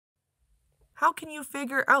How can you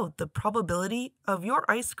figure out the probability of your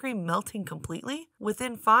ice cream melting completely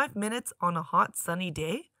within 5 minutes on a hot sunny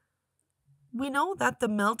day? We know that the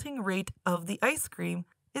melting rate of the ice cream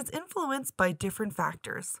is influenced by different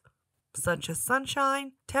factors, such as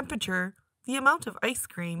sunshine, temperature, the amount of ice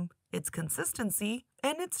cream, its consistency,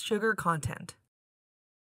 and its sugar content.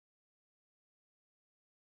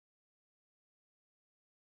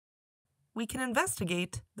 We can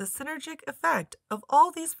investigate the synergic effect of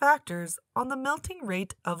all these factors on the melting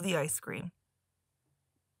rate of the ice cream.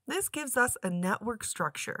 This gives us a network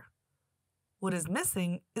structure. What is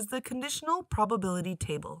missing is the conditional probability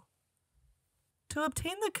table. To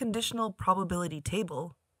obtain the conditional probability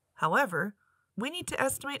table, however, we need to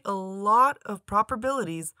estimate a lot of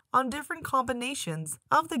probabilities on different combinations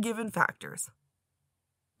of the given factors.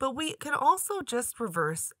 But we can also just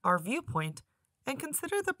reverse our viewpoint and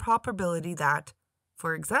consider the probability that,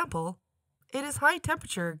 for example, it is high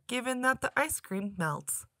temperature given that the ice cream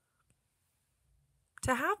melts.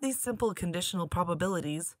 To have these simple conditional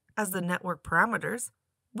probabilities as the network parameters,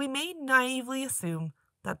 we may naively assume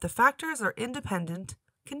that the factors are independent,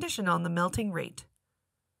 conditioned on the melting rate.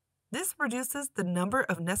 This reduces the number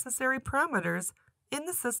of necessary parameters in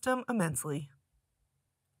the system immensely.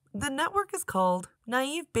 The network is called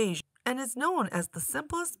naive Bayesian and is known as the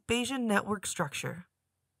simplest Bayesian network structure.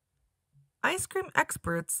 Ice cream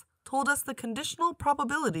experts told us the conditional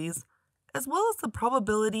probabilities as well as the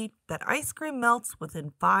probability that ice cream melts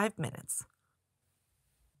within 5 minutes.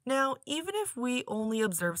 Now, even if we only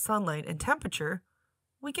observe sunlight and temperature,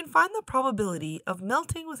 we can find the probability of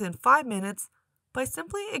melting within 5 minutes by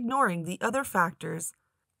simply ignoring the other factors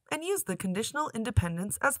and use the conditional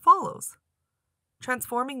independence as follows: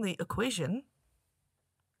 transforming the equation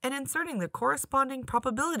and inserting the corresponding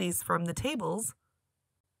probabilities from the tables,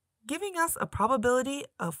 giving us a probability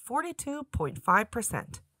of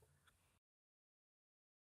 42.5%.